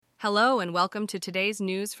Hello and welcome to today's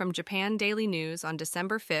news from Japan Daily News on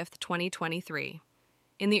December 5th, 2023.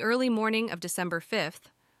 In the early morning of December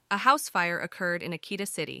 5th, a house fire occurred in Akita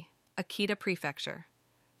City, Akita Prefecture.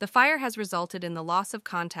 The fire has resulted in the loss of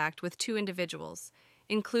contact with two individuals,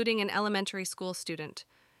 including an elementary school student,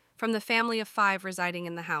 from the family of 5 residing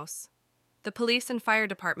in the house. The police and fire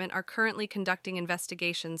department are currently conducting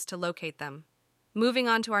investigations to locate them. Moving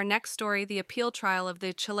on to our next story, the appeal trial of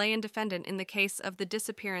the Chilean defendant in the case of the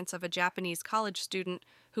disappearance of a Japanese college student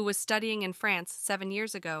who was studying in France 7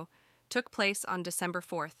 years ago took place on December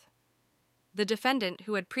 4th. The defendant,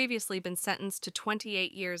 who had previously been sentenced to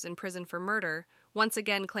 28 years in prison for murder, once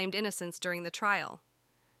again claimed innocence during the trial.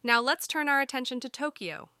 Now let's turn our attention to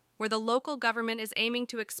Tokyo, where the local government is aiming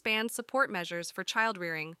to expand support measures for child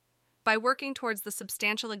rearing by working towards the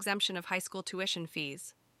substantial exemption of high school tuition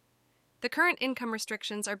fees. The current income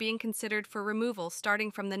restrictions are being considered for removal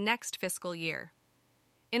starting from the next fiscal year.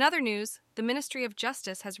 In other news, the Ministry of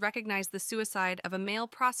Justice has recognized the suicide of a male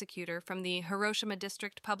prosecutor from the Hiroshima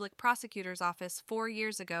District Public Prosecutor's Office 4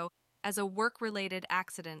 years ago as a work-related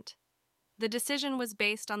accident. The decision was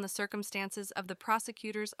based on the circumstances of the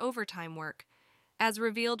prosecutor's overtime work, as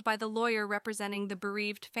revealed by the lawyer representing the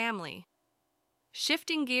bereaved family.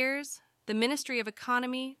 Shifting gears, the Ministry of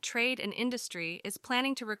Economy, Trade and Industry is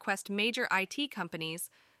planning to request major IT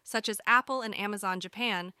companies, such as Apple and Amazon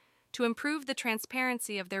Japan, to improve the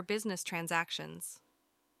transparency of their business transactions.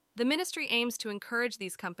 The ministry aims to encourage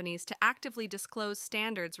these companies to actively disclose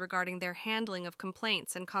standards regarding their handling of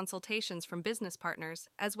complaints and consultations from business partners,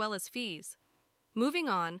 as well as fees. Moving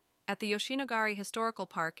on, at the Yoshinogari Historical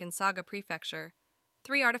Park in Saga Prefecture,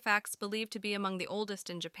 3 artifacts believed to be among the oldest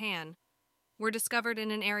in Japan were discovered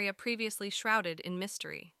in an area previously shrouded in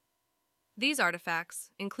mystery. These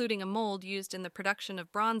artifacts, including a mold used in the production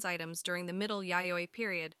of bronze items during the Middle Yayoi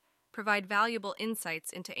period, provide valuable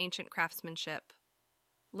insights into ancient craftsmanship.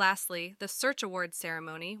 Lastly, the Search Awards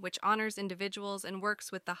ceremony, which honors individuals and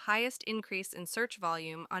works with the highest increase in search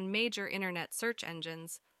volume on major internet search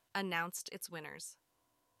engines, announced its winners.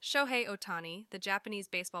 Shohei Ohtani, the Japanese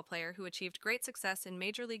baseball player who achieved great success in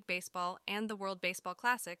Major League Baseball and the World Baseball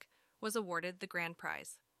Classic, was awarded the grand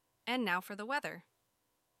prize. And now for the weather.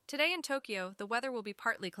 Today in Tokyo, the weather will be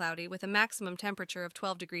partly cloudy with a maximum temperature of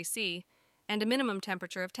 12 degrees C and a minimum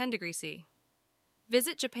temperature of 10 degrees C.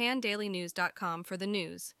 Visit JapanDailyNews.com for the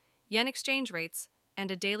news, yen exchange rates, and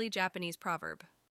a daily Japanese proverb.